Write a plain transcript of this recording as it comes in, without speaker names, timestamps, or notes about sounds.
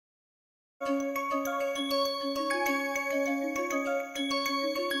Hello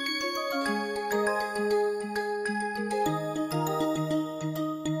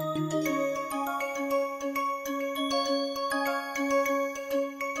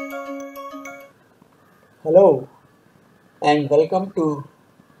and welcome to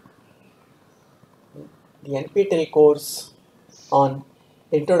the NPTEL course on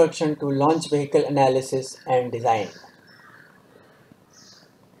Introduction to Launch Vehicle Analysis and Design.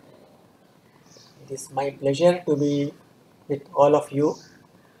 It is my pleasure to be with all of you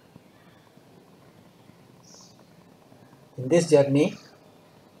in this journey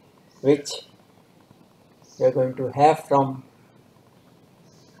which we are going to have from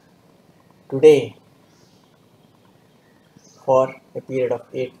today for a period of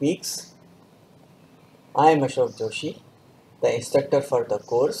 8 weeks. I am Ashok Joshi, the instructor for the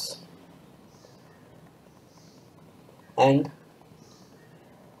course, and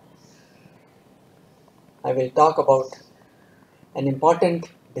I will talk about an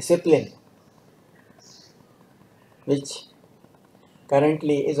important discipline which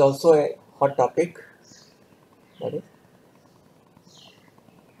currently is also a hot topic, that is,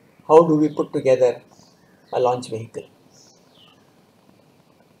 how do we put together a launch vehicle?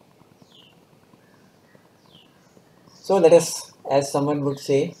 So let us, as someone would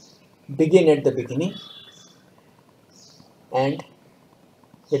say, begin at the beginning, and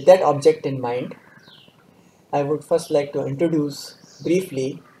with that object in mind, I would first like to introduce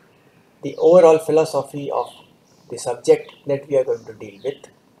briefly the overall philosophy of the subject that we are going to deal with.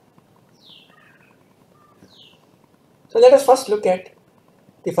 So let us first look at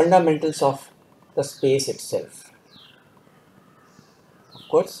the fundamentals of the space itself. Of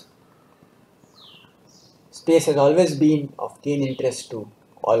course, space has always been of keen interest to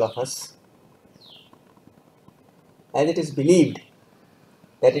all of us, as it is believed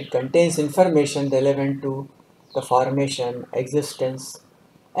that it contains information relevant to the formation, existence,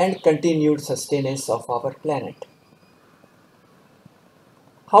 and continued sustenance of our planet.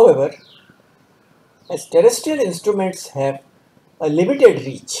 However, as terrestrial instruments have a limited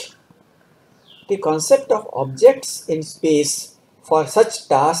reach, the concept of objects in space for such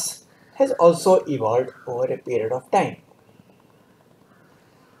tasks has also evolved over a period of time.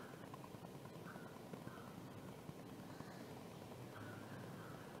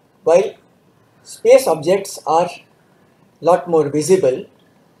 While space objects are a lot more visible,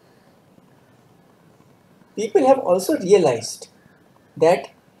 people have also realized that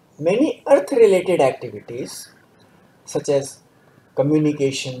many Earth-related activities, such as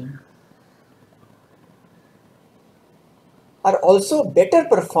communication, are also better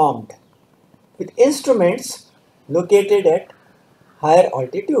performed with instruments located at higher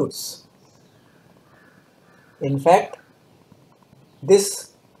altitudes. In fact, this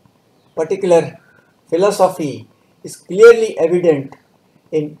particular philosophy is clearly evident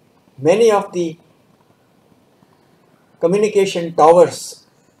in many of the communication towers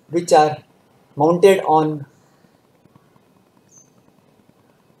which are mounted on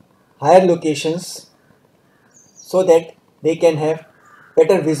higher locations so that they can have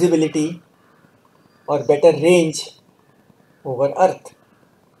better visibility or better range over Earth.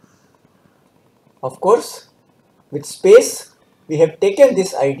 Of course, with space, we have taken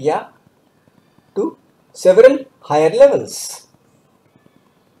this idea to several higher levels,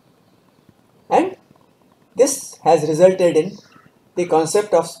 and this has resulted in the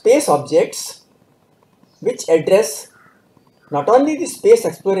concept of space objects, which address not only the space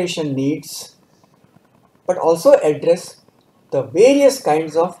exploration needs but also address the various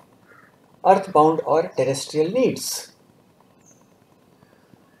kinds of earthbound or terrestrial needs.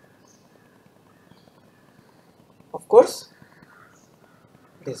 Of course,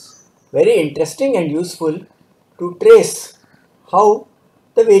 it is very interesting and useful to trace how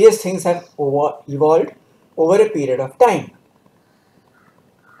the various things have evolved over a period of time.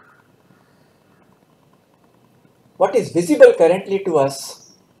 What is visible currently to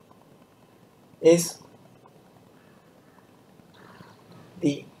us is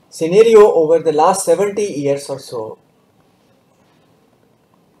the scenario over the last 70 years or so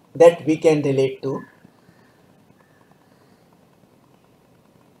that we can relate to.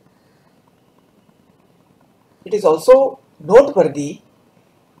 It is also noteworthy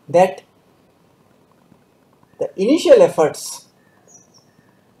that the initial efforts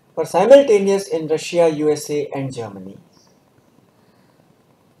were simultaneous in Russia, USA, and Germany.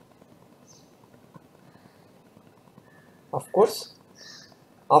 Of course,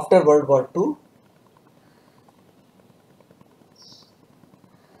 after World War II,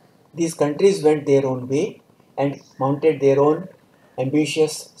 these countries went their own way and mounted their own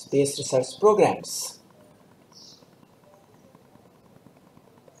ambitious space research programs.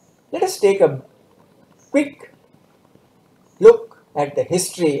 Let us take a quick look at the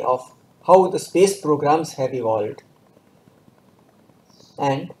history of how the space programs have evolved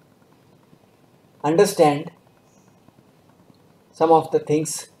and understand some of the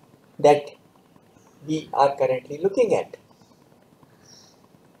things that we are currently looking at.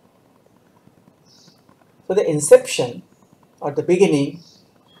 So the inception or the beginning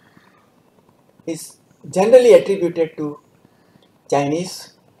is generally attributed to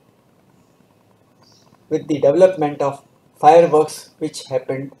Chinese with the development of fireworks which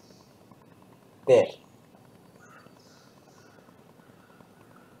happened there.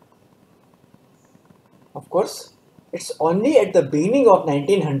 Of course, it's only at the beginning of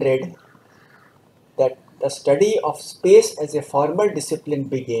 1900 that the study of space as a formal discipline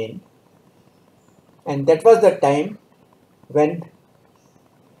began, and that was the time when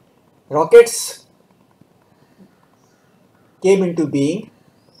rockets came into being,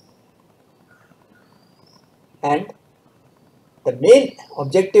 and the main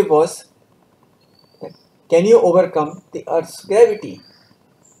objective was that can you overcome the Earth's gravity?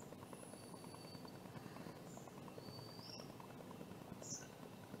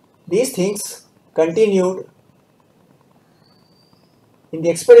 These things continued in the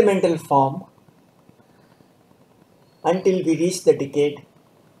experimental form until we reached the decade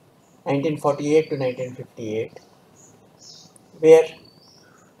 1948 to 1958, where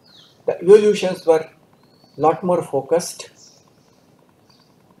the evolutions were a lot more focused,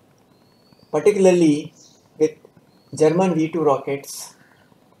 particularly with German V2 rockets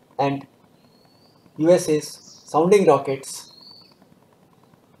and USA's sounding rockets,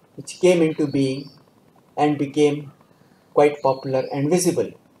 which came into being and became quite popular and visible.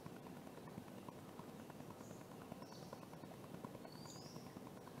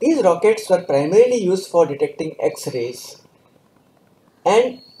 These rockets were primarily used for detecting X-rays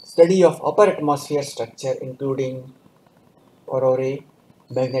and study of upper atmosphere structure, including aurorae,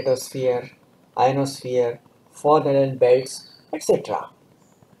 magnetosphere, ionosphere, fog and belts, etc.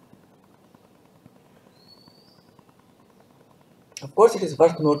 Of course, it is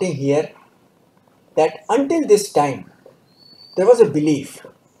worth noting here that until this time, there was a belief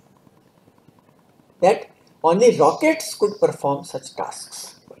that only rockets could perform such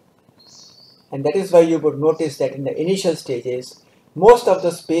tasks. And that is why you would notice that in the initial stages, most of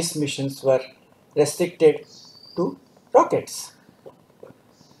the space missions were restricted to rockets.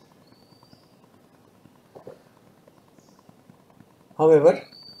 However,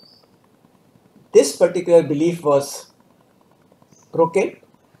 this particular belief was broken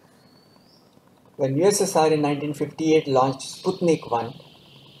when USSR in 1958 launched Sputnik 1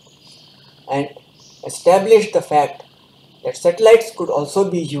 and established the fact that satellites could also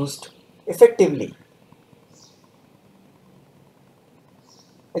be used effectively.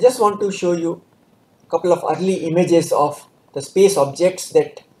 I just want to show you a couple of early images of the space objects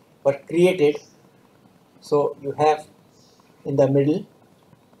that were created. So you have in the middle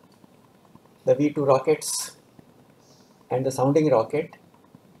the V2 rockets and the sounding rocket,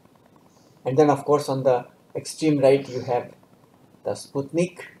 and then of course on the extreme right you have the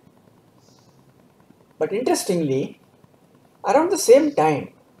Sputnik. But interestingly, around the same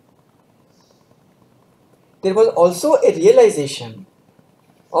time, there was also a realization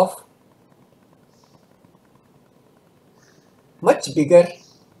of much bigger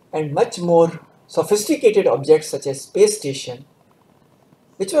and much more sophisticated objects such as space station,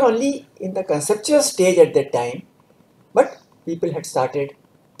 which were only in the conceptual stage at that time, but people had started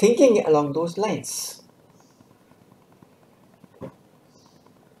thinking along those lines.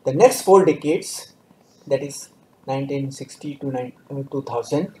 The next 4 decades, that is 1960 to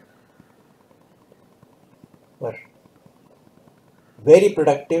 2000, were very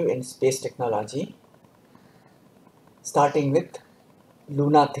productive in space technology, starting with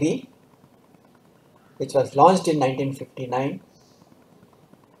Luna 3, which was launched in 1959,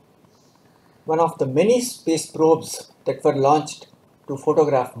 one of the many space probes that were launched to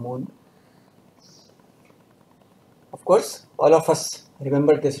photograph Moon. Of course, all of us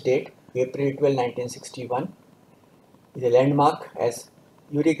remember this date, April 12, 1961, is a landmark as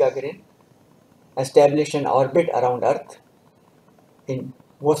Yuri Gagarin established an orbit around Earth in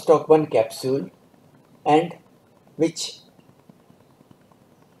Vostok 1 capsule, and which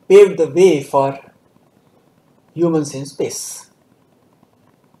paved the way for humans in space.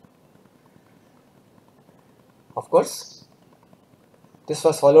 Of course, this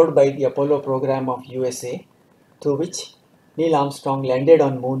was followed by the Apollo program of USA, through which Neil Armstrong landed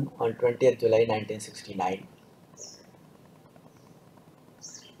on Moon on 20th July 1969.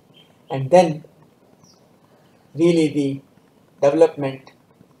 And then really the development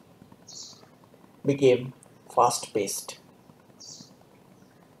became fast-paced.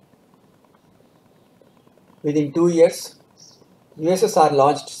 Within 2 years, USSR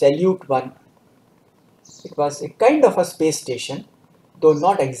launched Salyut 1. It was a kind of a space station, though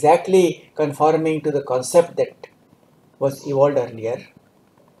not exactly conforming to the concept that was evolved earlier.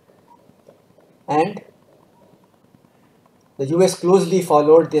 And the US closely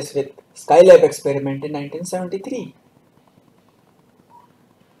followed this with Skylab experiment in 1973.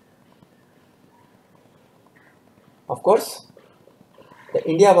 Of course,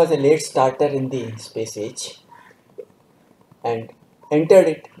 India was a late starter in the space age and entered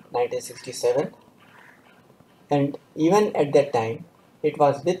it in 1967, and even at that time it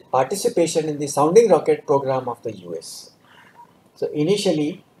was with participation in the sounding rocket program of the US. So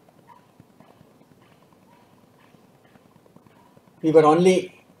initially we were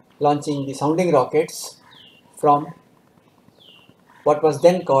only launching the sounding rockets from what was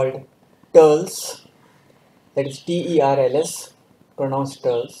then called TERLS, that is TERLS, pronounced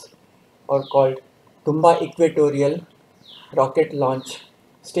TERLS, or called Tumba Equatorial Rocket Launch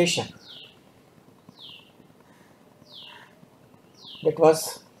Station. That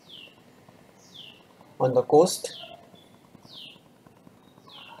was on the coast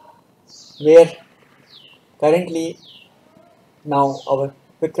where currently now our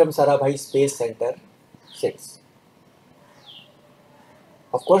Vikram Sarabhai Space Center sits.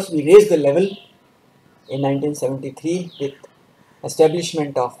 Of course, we raised the level in 1973 with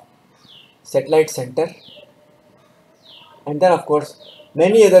establishment of Satellite Center, and then of course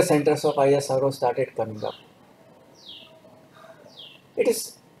many other centers of ISRO started coming up. It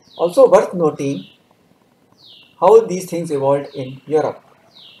is also worth noting how these things evolved in Europe.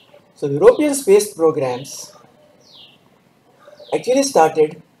 So European space programs actually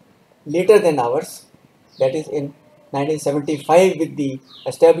started later than ours, that is in 1975 with the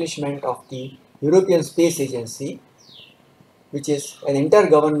establishment of the European Space Agency, which is an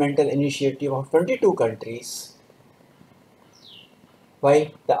intergovernmental initiative of 22 countries, while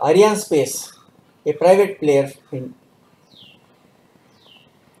the Arianespace, a private player in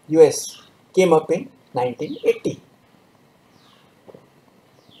US, came up in 1980.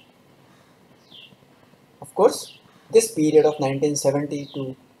 Of course, this period of 1970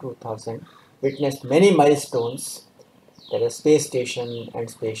 to 2000 witnessed many milestones. There are space station and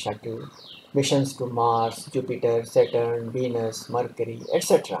space shuttle, missions to Mars, Jupiter, Saturn, Venus, Mercury,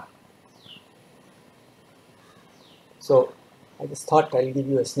 etc. So I just thought I'll give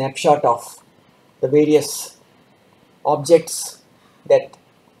you a snapshot of the various objects that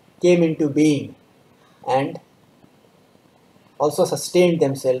came into being and also sustained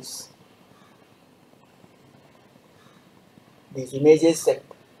themselves. These images that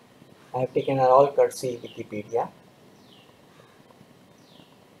I have taken are all courtesy Wikipedia.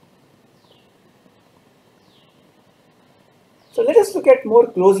 So let us look at more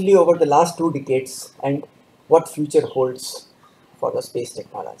closely over the last 2 decades and what future holds for the space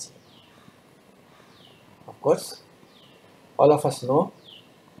technology. Of course, all of us know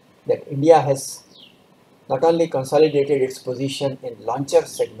that India has not only consolidated its position in launcher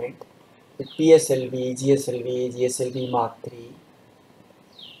segment with PSLV, GSLV Mark III,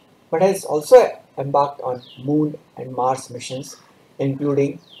 but has also embarked on Moon and Mars missions,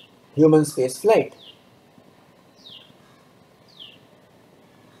 including human space flight.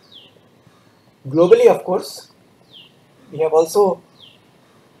 Globally, of course, we have also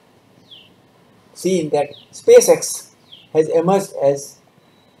seen that SpaceX has emerged as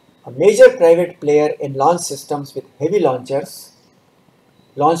a major private player in launch systems with heavy launchers,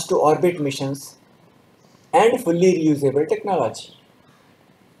 launch to orbit missions, and fully reusable technology.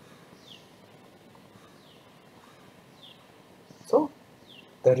 So,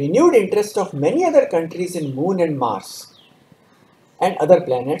 the renewed interest of many other countries in Moon and Mars and other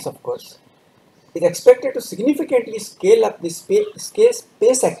planets, of course, is expected to significantly scale up the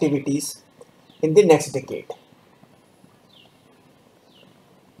space activities in the next decade.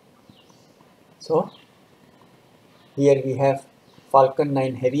 So, here we have Falcon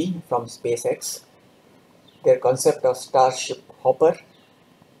 9 Heavy from SpaceX, their concept of Starship Hopper,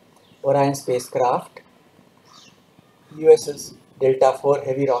 Orion spacecraft, US's Delta IV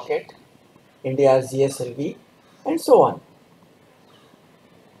Heavy rocket, India's GSLV, and so on.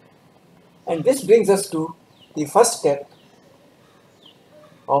 And this brings us to the first step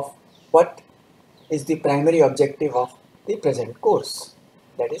of what is the primary objective of the present course,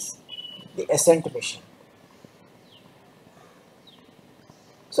 that is the Ascent mission.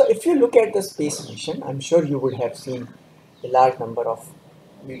 So if you look at the space mission, I'm sure you would have seen a large number of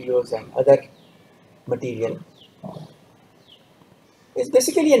videos and other material, is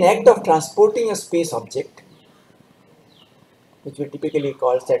basically an act of transporting a space object, which we typically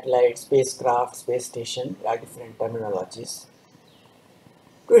call satellite, spacecraft, space station, there are different terminologies,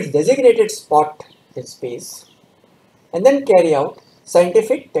 to its designated spot in space, and then carry out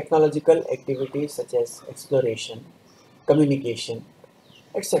scientific technological activities such as exploration, communication,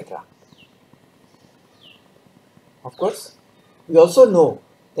 etc. Of course, we also know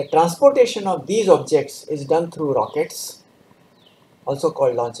that transportation of these objects is done through rockets, also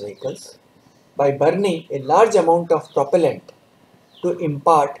called launch vehicles, by burning a large amount of propellant to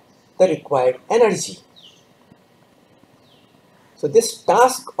impart the required energy. So this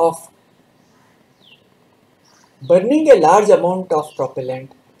task of burning a large amount of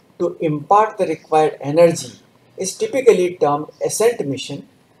propellant to impart the required energy is typically termed ascent mission,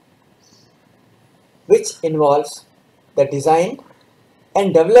 which involves the design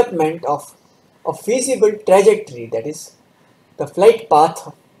and development of a feasible trajectory, that is, the flight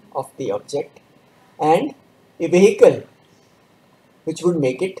path of the object, and a vehicle which would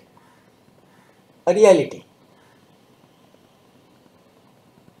make it a reality.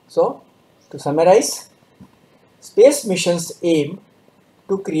 So, to summarize, space missions aim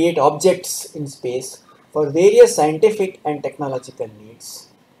to create objects in space for various scientific and technological needs.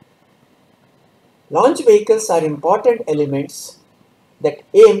 Launch vehicles are important elements that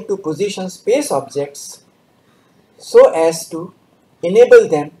aim to position space objects so as to enable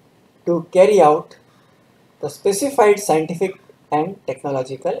them to carry out the specified scientific and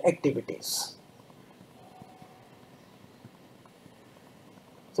technological activities.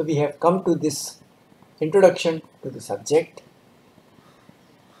 So we have come to this introduction to the subject.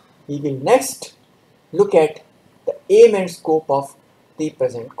 We will next look at the aim and scope of the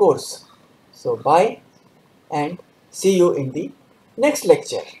present course. So bye and see you in the next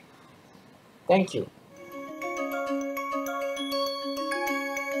lecture. Thank you.